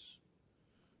demons,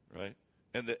 right?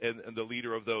 And the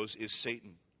leader of those is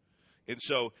Satan. And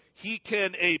so he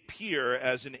can appear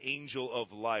as an angel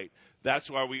of light.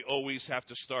 That's why we always have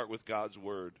to start with God's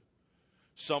word.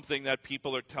 Something that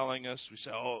people are telling us, we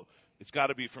say, oh, it's got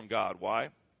to be from God. Why?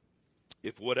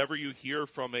 If whatever you hear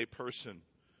from a person,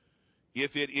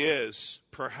 if it is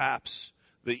perhaps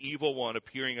the evil one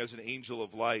appearing as an angel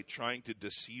of light trying to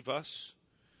deceive us,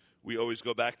 we always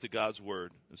go back to God's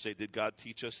word and say, did God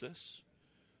teach us this?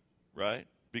 Right?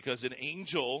 Because an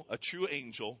angel, a true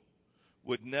angel,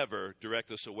 would never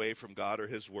direct us away from God or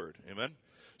his word. Amen?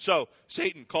 So,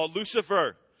 Satan, called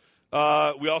Lucifer.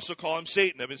 We also call him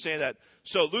Satan. I've been saying that.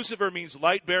 So, Lucifer means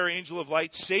light bearer, angel of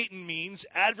light. Satan means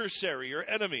adversary or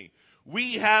enemy.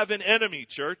 We have an enemy,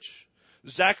 church.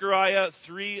 Zechariah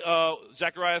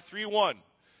 3:1.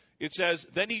 It says,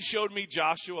 then he showed me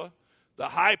Joshua, the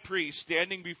high priest,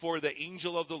 standing before the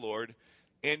angel of the Lord,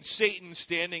 and Satan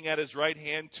standing at his right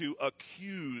hand to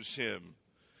accuse him.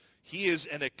 He is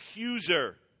an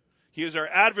accuser. He is our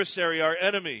adversary, our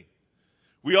enemy.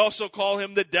 We also call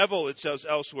him the devil, it says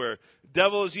elsewhere.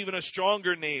 Devil is even a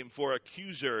stronger name for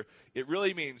accuser. It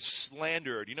really means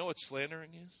slanderer. Do you know what slandering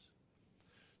is?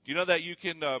 Do you know that you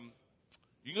can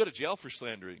go to jail for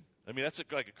slandering? I mean, that's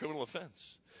like a criminal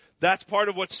offense. That's part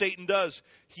of what Satan does.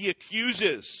 He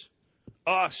accuses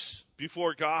us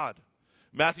before God.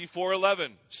 Matthew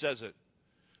 4:11 says it.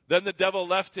 Then the devil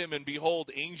left him, and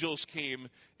behold, angels came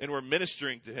and were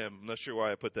ministering to him. I'm not sure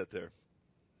why I put that there.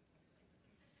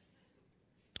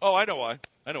 Oh, I know why.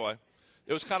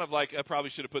 It was kind of like I probably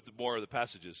should have put more of the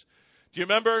passages. Do you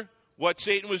remember what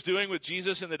Satan was doing with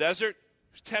Jesus in the desert?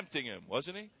 He was tempting him,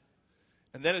 wasn't he?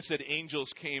 And then it said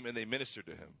angels came and they ministered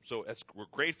to him. So we're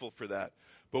grateful for that.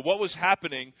 But what was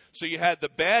happening, so you had the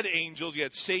bad angels, you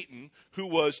had Satan, who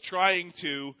was trying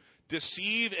to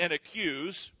deceive and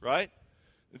accuse, right?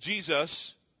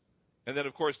 Jesus. And then,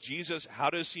 of course, Jesus,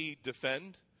 how does he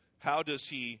defend? How does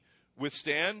he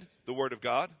withstand? The Word of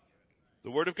God.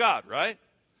 The Word of God, right?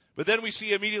 But then we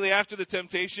see immediately after the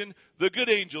temptation, the good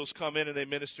angels come in and they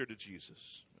minister to Jesus.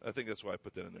 I think that's why I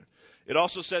put that in there. It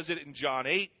also says it in John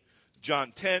 8,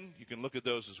 John 10. You can look at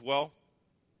those as well.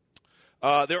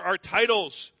 There are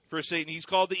titles for Satan. He's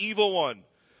called the evil one,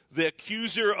 the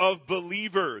accuser of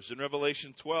believers in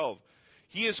Revelation 12.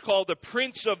 He is called the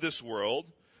prince of this world,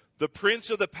 the prince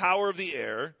of the power of the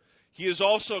air. He is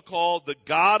also called the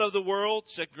God of the world,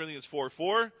 2 Corinthians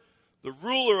 4:4. The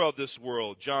ruler of this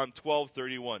world, John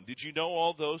 12:31. Did you know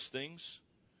all those things?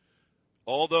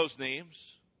 All those names,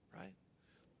 right?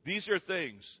 These are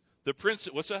things. The prince,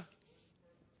 what's that?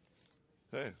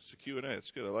 Hey, it's a Q&A.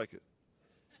 It's good. I like it.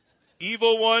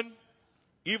 Evil one,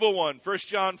 1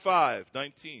 John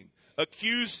 5:19.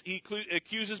 He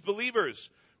accuses believers,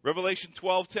 Revelation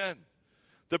 12:10.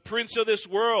 The prince of this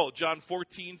world, John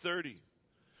 14:30.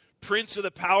 Prince of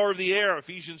the power of the air,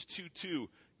 Ephesians 2:2.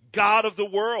 God of the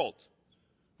world.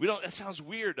 That sounds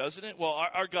weird, doesn't it? Well,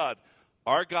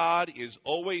 our God is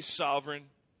always sovereign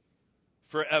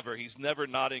forever. He's never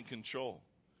not in control.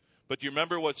 But do you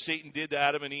remember what Satan did to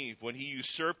Adam and Eve when he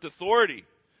usurped authority?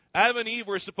 Adam and Eve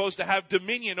were supposed to have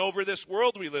dominion over this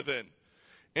world we live in.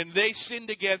 And they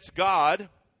sinned against God.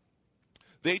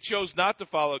 They chose not to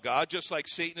follow God, just like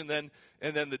Satan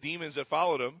and then the demons that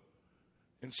followed him.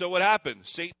 And so what happened?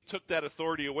 Satan took that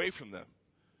authority away from them.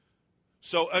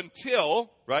 So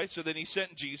so then he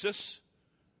sent Jesus,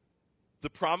 the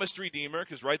promised Redeemer,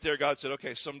 because right there God said,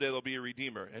 okay, someday there'll be a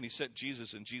Redeemer. And he sent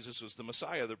Jesus, and Jesus was the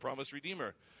Messiah, the promised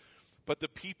Redeemer. But the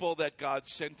people that God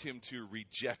sent him to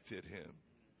rejected him.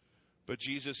 But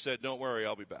Jesus said, don't worry,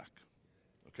 I'll be back.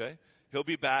 Okay? He'll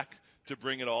be back to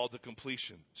bring it all to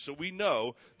completion. So we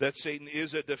know that Satan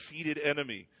is a defeated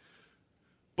enemy.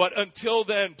 But until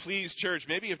then, please, church,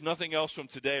 maybe if nothing else from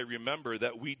today, remember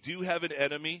that we do have an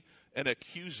enemy, an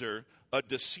accuser, a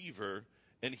deceiver,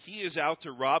 and he is out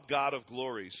to rob God of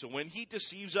glory. So when he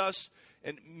deceives us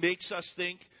and makes us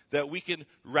think that we can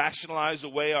rationalize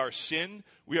away our sin,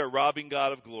 we are robbing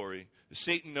God of glory.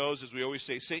 Satan knows, as we always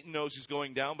say, Satan knows he's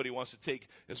going down, but he wants to take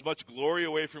as much glory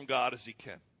away from God as he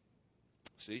can.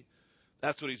 See?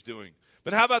 That's what he's doing.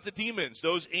 But how about the demons,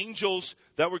 those angels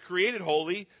that were created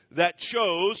holy that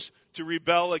chose to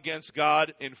rebel against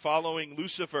God in following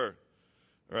Lucifer?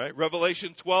 All right,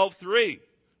 Revelation 12:3,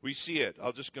 we see it.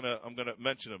 I'm going to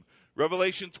mention them.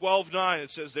 Revelation 12:9, it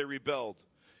says they rebelled.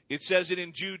 It says it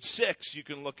in Jude 6, you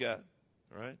can look at.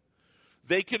 All right,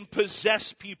 they can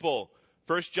possess people.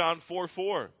 1 John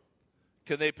 4:4.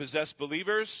 Can they possess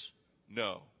believers?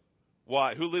 No.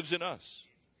 Why? Who lives in us?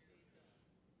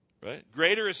 Right?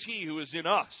 Greater is he who is in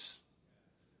us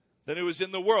than who is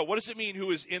in the world. What does it mean, who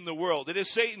is in the world? It is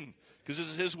Satan, because this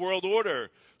is his world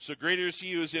order. So greater is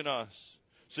he who is in us.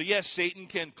 So yes, Satan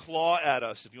can claw at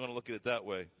us, if you want to look at it that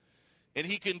way. And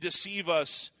he can deceive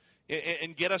us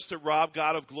and get us to rob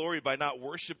God of glory by not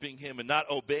worshiping him and not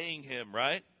obeying him,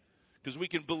 right? Because we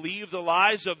can believe the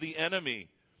lies of the enemy.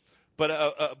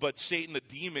 But Satan, the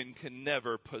demon, can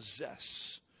never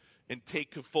possess and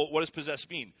take full. What does possess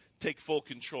mean? Take full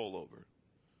control over.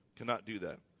 Cannot do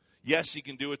that. Yes, he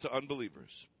can do it to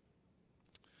unbelievers.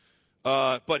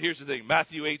 But here's the thing.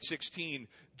 Matthew 8:16,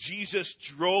 Jesus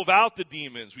drove out the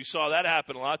demons. We saw that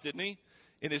happen a lot, didn't he?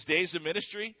 In his days of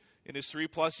ministry, in his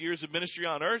 3+ years of ministry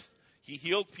on earth, he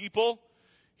healed people,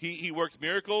 he worked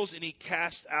miracles, and he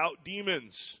cast out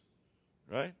demons.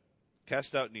 Right?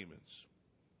 Cast out demons.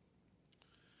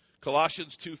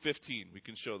 Colossians 2:15, we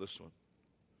can show this one.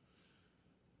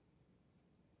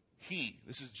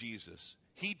 This is Jesus,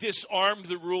 he disarmed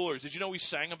the rulers. Did you know we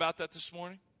sang about that this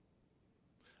morning?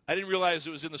 I didn't realize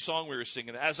it was in the song we were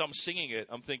singing. As I'm singing it,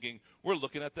 I'm thinking, we're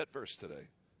looking at that verse today.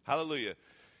 Hallelujah.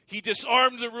 He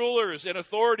disarmed the rulers and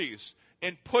authorities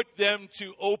and put them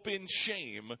to open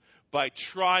shame by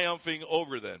triumphing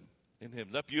over them in him.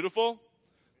 Isn't that beautiful?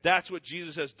 That's what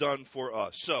Jesus has done for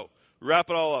us. So, wrap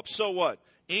it all up. So what?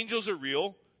 Angels are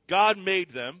real. God made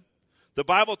them. The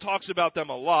Bible talks about them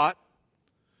a lot.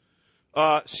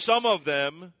 Some of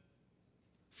them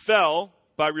fell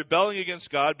by rebelling against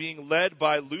God, being led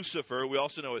by Lucifer, we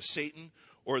also know as Satan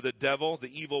or the devil, the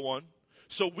evil one.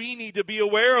 So we need to be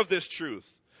aware of this truth,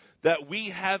 that we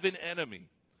have an enemy.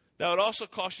 Now, it also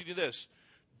cautions you this.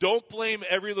 Don't blame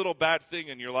every little bad thing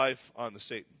in your life on the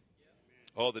Satan.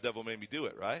 Oh, the devil made me do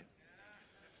it, right?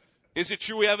 Is it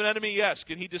true we have an enemy? Yes.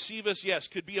 Can he deceive us? Yes.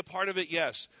 Could be a part of it?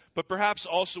 Yes. But perhaps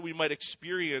also we might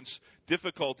experience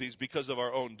difficulties because of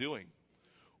our own doing.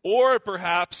 Or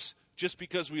perhaps just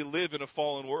because we live in a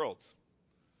fallen world.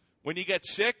 When you get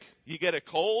sick, you get a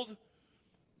cold,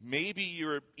 maybe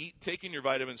you're taking your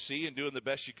vitamin C and doing the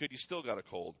best you could, you still got a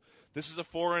cold. This is a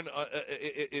foreign,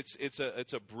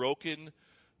 it's a broken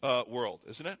world,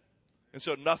 isn't it? And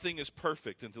so nothing is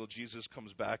perfect until Jesus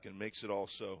comes back and makes it all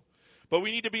so. But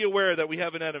we need to be aware that we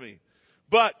have an enemy.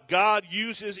 But God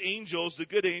uses angels, the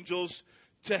good angels,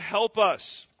 to help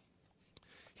us.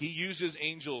 He uses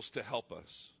angels to help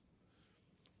us.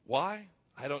 Why?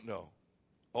 I don't know.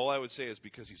 All I would say is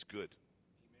because he's good.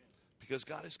 Because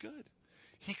God is good.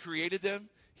 He created them.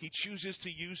 He chooses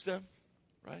to use them.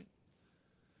 Right?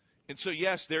 And so,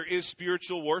 yes, there is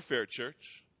spiritual warfare,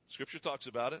 church. Scripture talks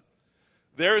about it.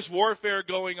 There is warfare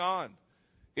going on.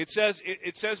 It says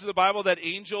in the Bible that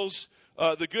angels,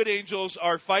 the good angels,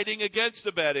 are fighting against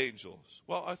the bad angels.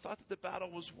 Well, I thought that the battle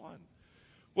was won.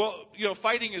 Well,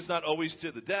 fighting is not always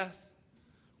to the death.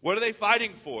 What are they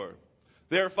fighting for?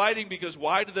 They're fighting because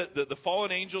why do the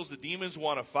fallen angels, the demons,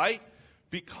 want to fight?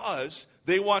 Because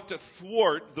they want to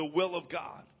thwart the will of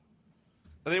God.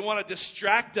 They want to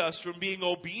distract us from being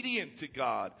obedient to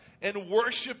God and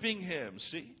worshiping Him.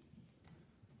 See?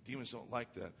 Demons don't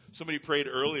like that. Somebody prayed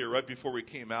earlier, right before we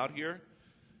came out here.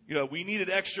 We needed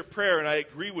extra prayer, and I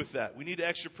agree with that. We need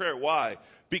extra prayer. Why?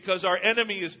 Because our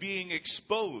enemy is being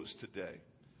exposed today.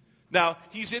 Now,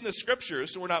 he's in the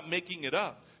Scriptures, so we're not making it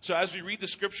up. So as we read the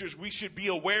Scriptures, we should be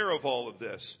aware of all of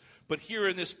this. But here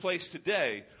in this place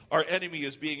today, our enemy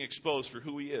is being exposed for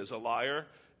who he is, a liar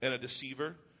and a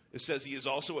deceiver. It says he is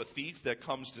also a thief that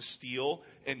comes to steal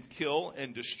and kill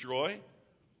and destroy.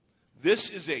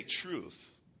 This is a truth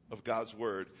of God's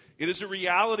Word. It is a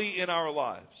reality in our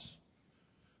lives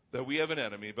that we have an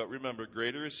enemy, but remember,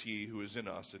 greater is He who is in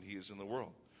us than he is in the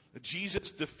world.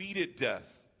 Jesus defeated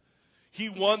death. He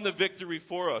won the victory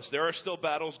for us. There are still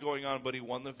battles going on, but He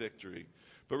won the victory.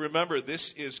 But remember,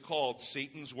 this is called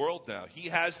Satan's world now. He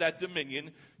has that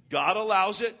dominion. God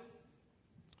allows it,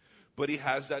 but He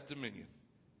has that dominion.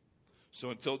 So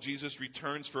until Jesus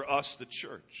returns for us, the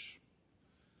church,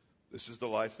 this is the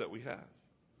life that we have.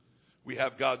 We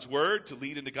have God's Word to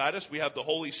lead and to guide us. We have the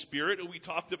Holy Spirit who we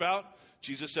talked about.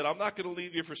 Jesus said, I'm not going to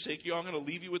leave you, forsake you. I'm going to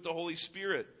leave you with the Holy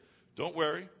Spirit. Don't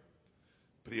worry.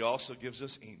 But He also gives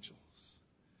us angels.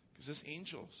 Gives us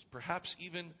angels. Perhaps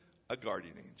even a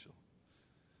guardian angel.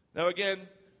 Now again,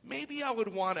 maybe I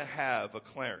would want to have a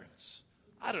Clarence.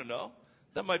 I don't know.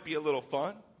 That might be a little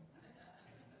fun.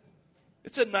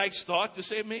 It's a nice thought to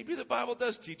say maybe the Bible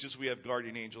does teach us we have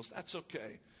guardian angels. That's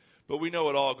okay. But we know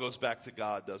it all goes back to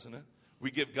God, doesn't it? We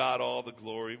give God all the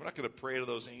glory. We're not going to pray to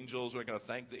those angels. We're not going to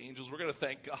thank the angels. We're going to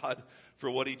thank God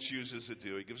for what He chooses to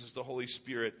do. He gives us the Holy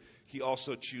Spirit. He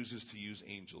also chooses to use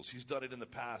angels. He's done it in the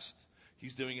past.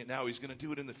 He's doing it now. He's going to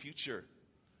do it in the future.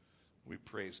 We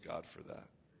praise God for that.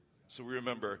 So we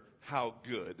remember how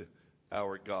good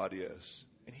our God is.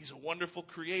 And He's a wonderful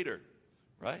creator,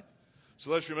 right? So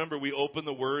let's remember we open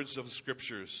the words of the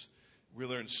Scriptures. We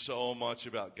learn so much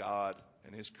about God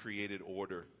and His created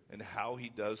order and how He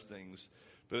does things.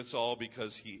 But it's all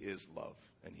because He is love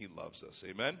and He loves us.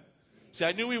 Amen? See,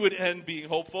 I knew we would end being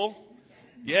hopeful.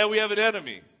 Yeah, we have an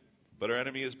enemy, but our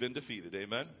enemy has been defeated.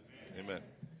 Amen? Amen.